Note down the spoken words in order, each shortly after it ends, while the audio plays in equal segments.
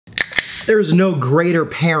There is no greater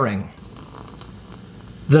pairing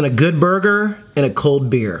than a good burger and a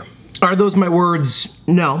cold beer. Are those my words?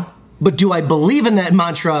 No. But do I believe in that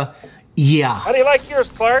mantra? Yeah. How do you like yours,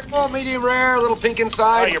 Clark? Oh, medium rare, a little pink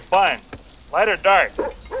inside. Oh, you're fine. Light or dark?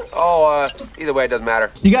 Oh, either way, it doesn't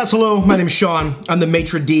matter. You guys, hello, my name is Sean. I'm the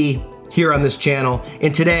maitre d' here on this channel.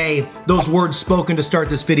 And today, those words spoken to start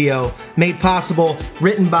this video, made possible,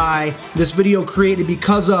 written by, this video created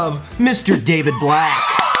because of Mr. David Black.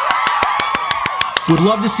 Would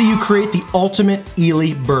love to see you create the ultimate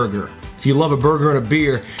Ely burger. If you love a burger and a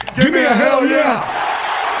beer, give me a hell yeah!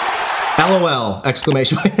 LOL,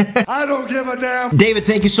 exclamation. I don't give a damn. David,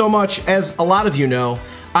 thank you so much. As a lot of you know,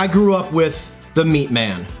 I grew up with the meat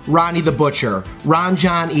man, Ronnie the Butcher, Ron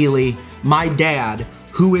John Ely, my dad,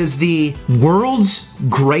 who is the world's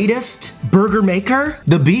greatest burger maker,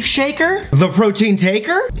 the beef shaker, the protein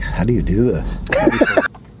taker. How do you do this?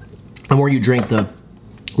 The more you drink, the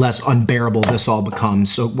less unbearable this all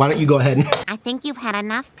becomes. So why don't you go ahead and... I think you've had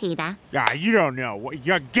enough, Peter. Ah, you don't know.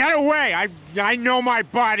 You get away! I know my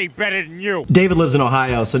body better than you. David lives in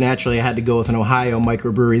Ohio, so naturally I had to go with an Ohio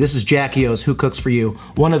microbrewery. This is Jackie O's Who Cooks For You,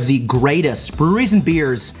 one of the greatest breweries and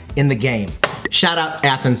beers in the game. Shout out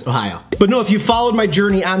Athens, Ohio. But no, if you followed my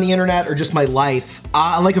journey on the internet or just my life,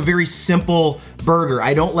 I like a very simple burger.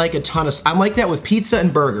 I don't like a ton of, I'm like that with pizza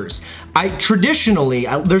and burgers. I traditionally,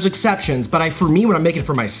 there's exceptions, but for me, when I'm making it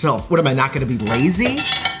for myself, what am I not gonna be lazy?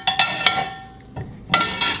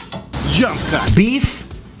 Jump cut. Beef,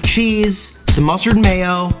 cheese, some mustard and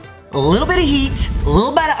mayo, a little bit of heat, a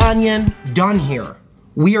little bit of onion, done here.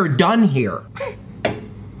 We are done here.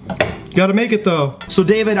 Gotta make it though. So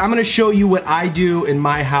David, I'm gonna show you what I do in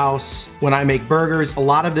my house when I make burgers. A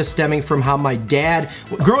lot of this stemming from how my dad,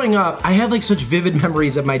 growing up, I had like such vivid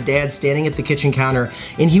memories of my dad standing at the kitchen counter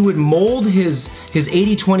and he would mold his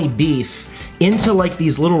 80-20 beef into like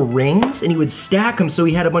these little rings and he would stack them so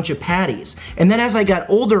he had a bunch of patties. And then as I got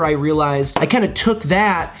older, I realized I kind of took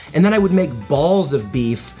that and then I would make balls of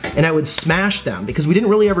beef and I would smash them because we didn't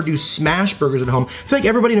really ever do smash burgers at home. I feel like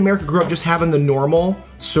everybody in America grew up just having the normal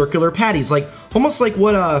circular patties, like almost like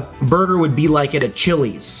what a burger would be like at a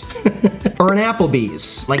Chili's or an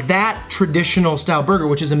Applebee's. Like that traditional style burger,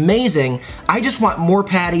 which is amazing. I just want more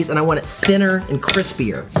patties and I want it thinner and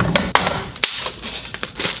crispier.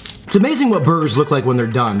 It's amazing what burgers look like when they're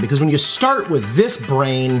done, because when you start with this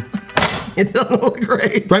brain, it doesn't look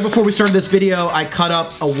great. Right before we started this video, I cut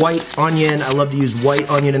up a white onion. I love to use white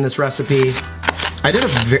onion in this recipe. I did a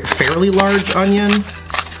fairly large onion.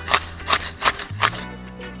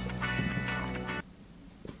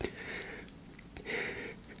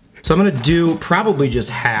 So I'm gonna do probably just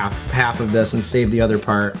half of this and save the other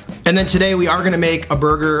part. And then today we are gonna make a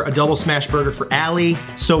burger, a double smash burger for Allie.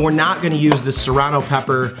 So we're not gonna use this serrano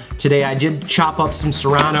pepper today. I did chop up some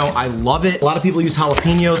serrano. I love it. A lot of people use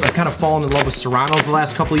jalapenos. I've kind of fallen in love with serranos the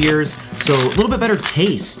last couple of years. So a little bit better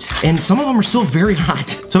taste. And some of them are still very hot.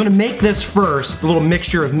 So I'm gonna make this first, a little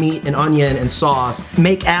mixture of meat and onion and sauce,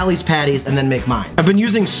 make Allie's patties and then make mine. I've been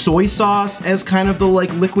using soy sauce as kind of the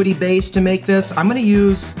like liquidy base to make this. I'm gonna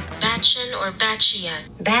use Bachan or Bachan?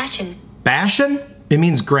 Bachan. Bachan? It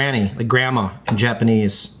means granny, like grandma in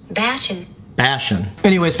Japanese. Bachan. Bachan.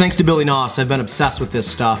 Anyways, thanks to Billy Noss, I've been obsessed with this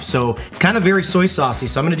stuff. So it's kind of very soy saucy,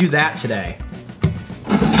 so I'm gonna do that today.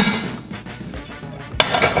 Put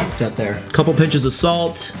that there. A couple pinches of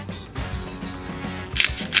salt.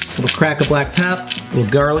 A little crack of black pep. A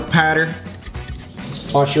little garlic powder.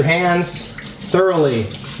 Wash your hands thoroughly.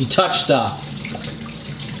 You touch stuff.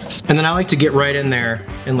 And then I like to get right in there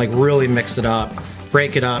and like really mix it up,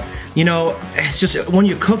 break it up. You know, it's just, when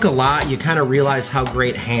you cook a lot, you kind of realize how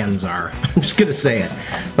great hands are. I'm just gonna say it.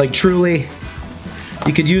 Like truly,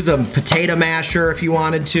 you could use a potato masher if you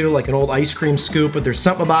wanted to, like an old ice cream scoop, but there's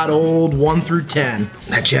something about old 1 through 10.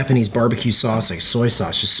 That Japanese barbecue sauce, like soy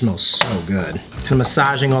sauce, just smells so good. Kind of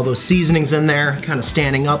massaging all those seasonings in there, kind of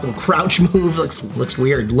standing up and crouch move, looks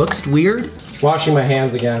weird. Looks weird? Washing my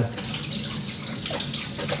hands again.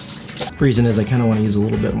 Reason is I kind of want to use a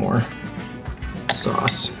little bit more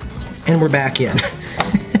sauce. And we're back in.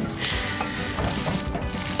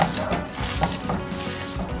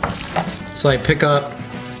 So I pick up,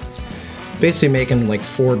 basically making like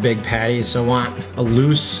 4 big patties. So I want a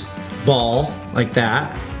loose ball like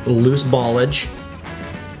that, a loose ballage.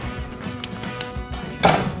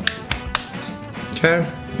 Okay,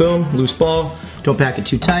 boom, loose ball. Don't pack it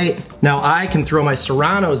too tight. Now I can throw my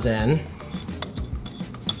serranos in.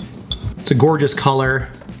 It's a gorgeous color.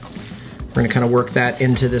 We're gonna kind of work that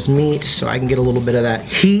into this meat so I can get a little bit of that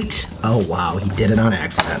heat. Oh wow, he did it on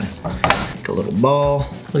accident. Take a little ball.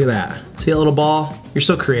 Look at that. See that little ball? You're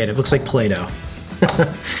so creative. Looks like Play-Doh.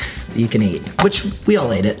 that you can eat, which we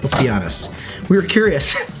all ate it, let's be honest. We were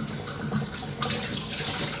curious.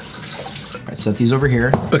 All right, set these over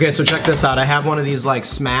here. Okay, so check this out. I have one of these like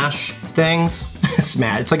smash things.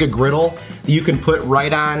 Smash, it's like a griddle that you can put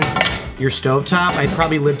right on your stovetop. I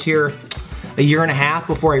probably lived here a year and a half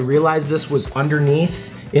before I realized this was underneath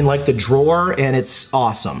in like the drawer, and it's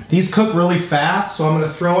awesome. These cook really fast, so I'm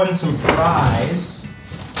gonna throw in some fries.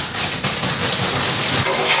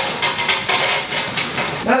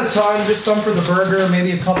 Not a ton, just some for the burger,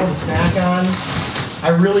 maybe a couple to snack on. I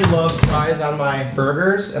really love fries on my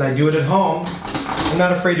burgers, and I do it at home. I'm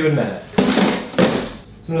not afraid to admit it.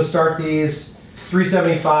 So I'm gonna start these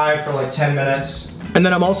 $3.75 for like 10 minutes. And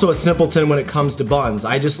then I'm also a simpleton when it comes to buns.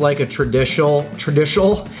 I just like a traditional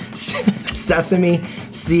sesame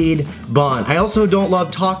seed bun. I also don't love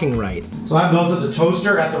talking right. So I have those at the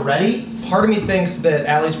toaster at the ready. Part of me thinks that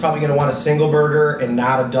Allie's probably gonna want a single burger and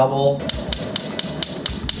not a double.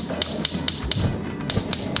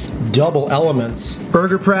 Double elements.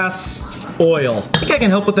 Burger press, oil. I think I can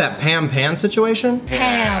help with that pan situation.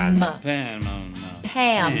 Ham. Pan, oh no.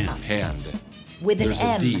 Ham. Hand. With an There's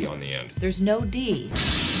M. a D on the end. There's no D.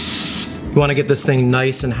 You wanna get this thing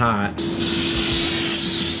nice and hot.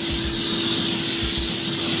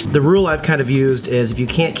 The rule I've kind of used is if you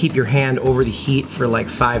can't keep your hand over the heat for like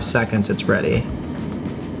 5 seconds, it's ready.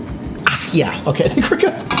 Yeah, okay, I think we're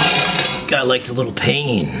good. Guy likes a little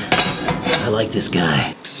pain. I like this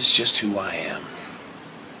guy. This is just who I am.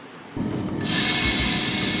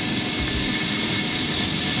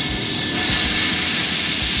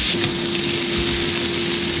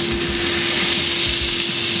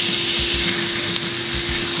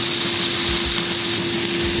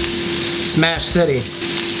 Smash City.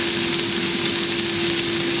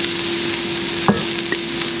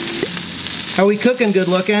 How we cooking, good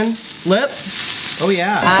looking? Lip? Oh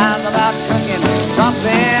yeah. I'm about cooking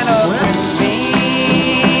something up with me.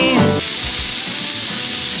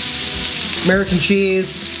 American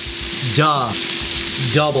cheese, duh,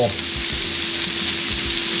 double.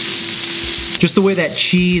 Just the way that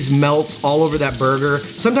cheese melts all over that burger.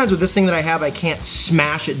 Sometimes with this thing that I have, I can't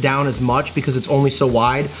smash it down as much because it's only so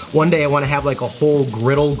wide. One day I want to have like a whole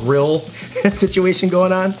grill situation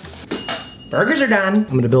going on. Burgers are done.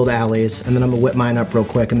 I'm gonna build Allie's, and then I'm gonna whip mine up real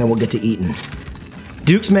quick, and then we'll get to eating.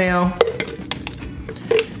 Duke's mayo.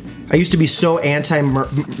 I used to be so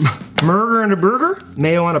anti-murder on a burger,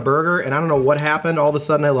 mayo on a burger, and I don't know what happened. All of a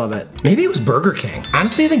sudden, I love it. Maybe it was Burger King.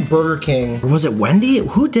 Honestly, I think Burger King, or was it Wendy?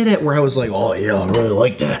 Who did it where I was like, oh yeah, I really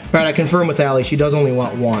like that. All right, I confirmed with Allie, she does only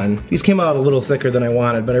want one. These came out a little thicker than I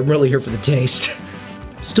wanted, but I'm really here for the taste.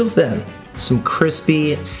 Still thin. Some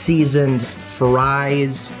crispy, seasoned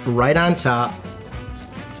fries right on top.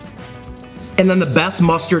 And then the best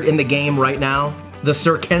mustard in the game right now, the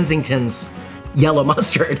Sir Kensington's yellow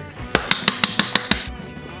mustard.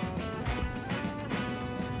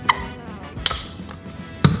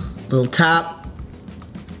 Little top.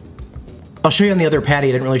 I'll show you on the other patty.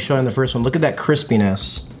 I didn't really show you on the first one. Look at that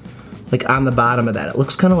crispiness, like on the bottom of that. It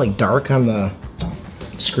looks kind of like dark on the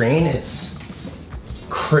screen. It's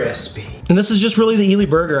crispy. And this is just really the Ely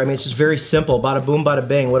burger. I mean, it's just very simple. Bada boom, bada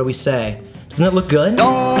bing. What do we say? Doesn't it look good?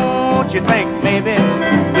 Don't you think maybe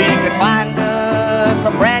we could find us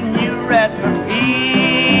a brand new restaurant?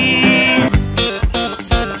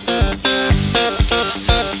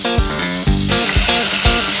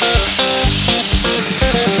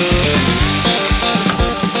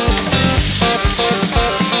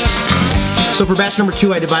 So for batch number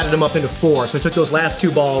 2, I divided them up into 4. So I took those last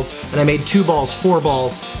 2 balls and I made 2 balls, 4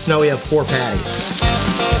 balls. So now we have 4 patties.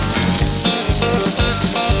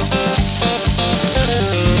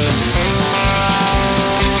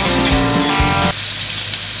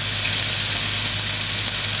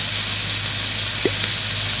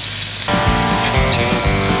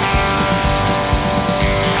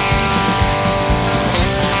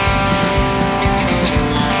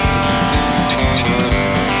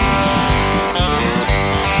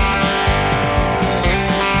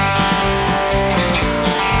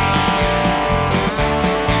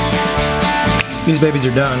 These babies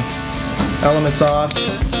are done. Elements off.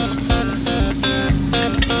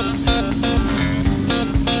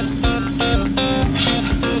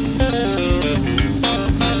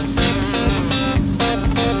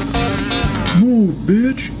 Move,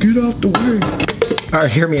 bitch, get out the way. All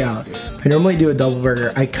right, hear me out. I normally do a double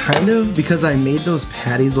burger. I kind of, because I made those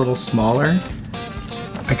patties a little smaller,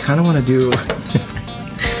 I kind of want to do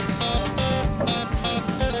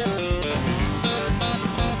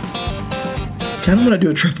kind of want to do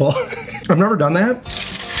a triple. I've never done that.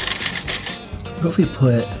 What if we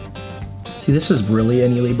put See, this is really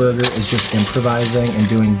an Ely burger, is just improvising and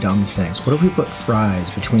doing dumb things. What if we put fries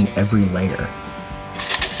between every layer?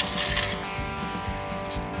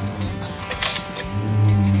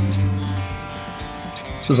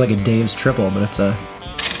 This is like a Dave's triple, but it's a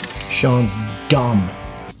Sean's dumb.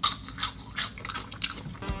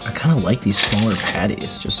 I kind of like these smaller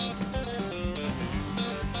patties, just.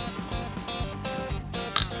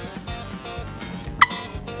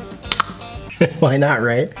 Why not,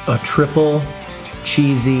 right? A triple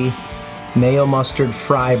cheesy mayo mustard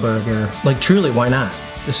fry burger. Like truly, why not?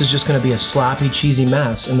 This is just gonna be a sloppy, cheesy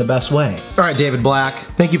mess in the best way. All right, David Black,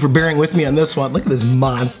 thank you for bearing with me on this one. Look at this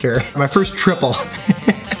monster. My first triple.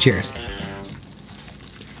 Cheers.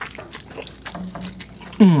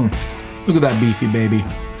 Look at that beefy baby.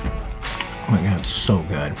 Oh my God, it's so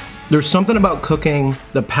good. There's something about cooking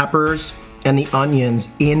the peppers and the onions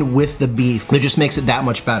in with the beef that just makes it that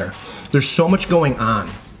much better. There's so much going on.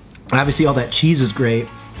 Obviously all that cheese is great,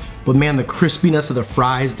 but man, the crispiness of the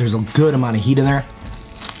fries, there's a good amount of heat in there.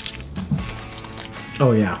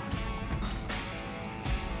 Oh yeah.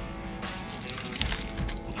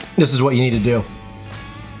 This is what you need to do.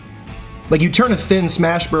 Like, you turn a thin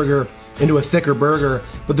Smashburger into a thicker burger,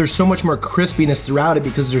 but there's so much more crispiness throughout it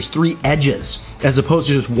because there's 3 edges as opposed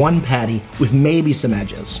to just one patty with maybe some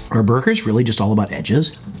edges. Are burgers really just all about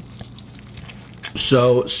edges?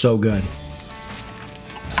 So good.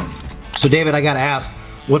 So David, I gotta ask,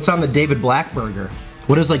 what's on the David Black burger?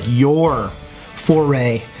 What is like your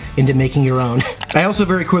foray into making your own? I also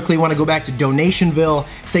very quickly want to go back to Donationville,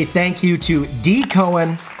 say thank you to D.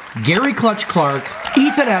 Cohen, Gary Clutch Clark,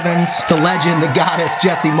 Ethan Evans, the legend, the goddess,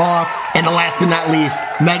 Jesse Moths, and the last but not least,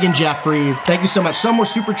 Megan Jeffries. Thank you so much. Some were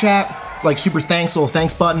super chat, like super thanks, a little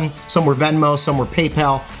thanks button. Some were Venmo, some were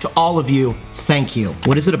PayPal. To all of you, thank you.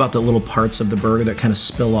 What is it about the little parts of the burger that kind of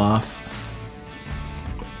spill off?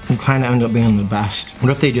 And kind of end up being the best.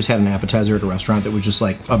 What if they just had an appetizer at a restaurant that was just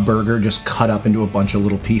like a burger just cut up into a bunch of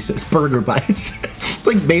little pieces? Burger bites. It's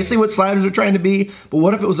like basically what sliders are trying to be, but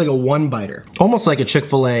what if it was like a one-biter? Almost like a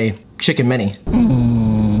Chick-fil-A chicken mini.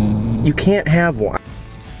 You can't have one.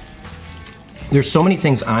 There's so many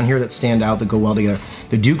things on here that stand out that go well together.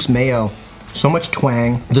 The Duke's mayo, so much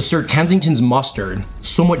twang. The Sir Kensington's mustard,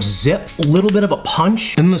 so much zip, a little bit of a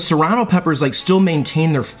punch. And the serrano peppers like still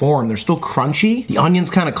maintain their form. They're still crunchy. The onion's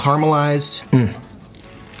kind of caramelized.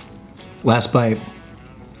 Last bite,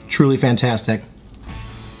 truly fantastic.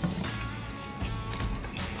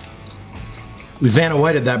 We Vanna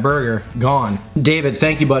Whited that burger, gone. David,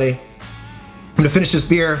 thank you, buddy. I'm gonna finish this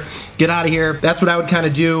beer, get out of here. That's what I would kind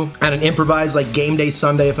of do on an improvised like game day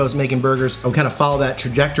Sunday if I was making burgers. I would kind of follow that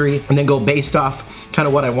trajectory and then go based off kind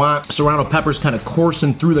of what I want. Serrano peppers kind of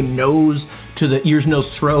coursing through the nose to the ears, nose,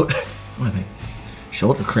 throat. What am I?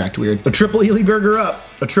 Shoulder cracked weird. A triple Ely burger up,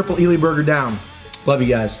 a triple Ely burger down. Love you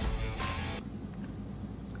guys.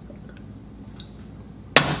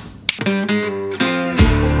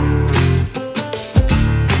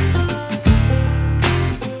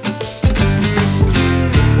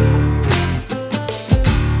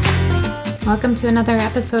 Welcome to another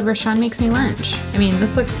episode where Sean makes me lunch. I mean,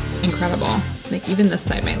 this looks incredible. Like, even this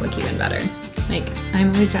side might look even better. Like,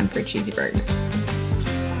 I'm always down for a Cheeseburger.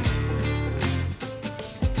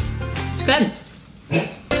 It's good.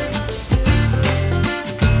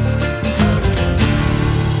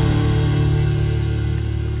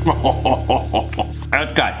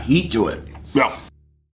 That's got heat to it. Yeah.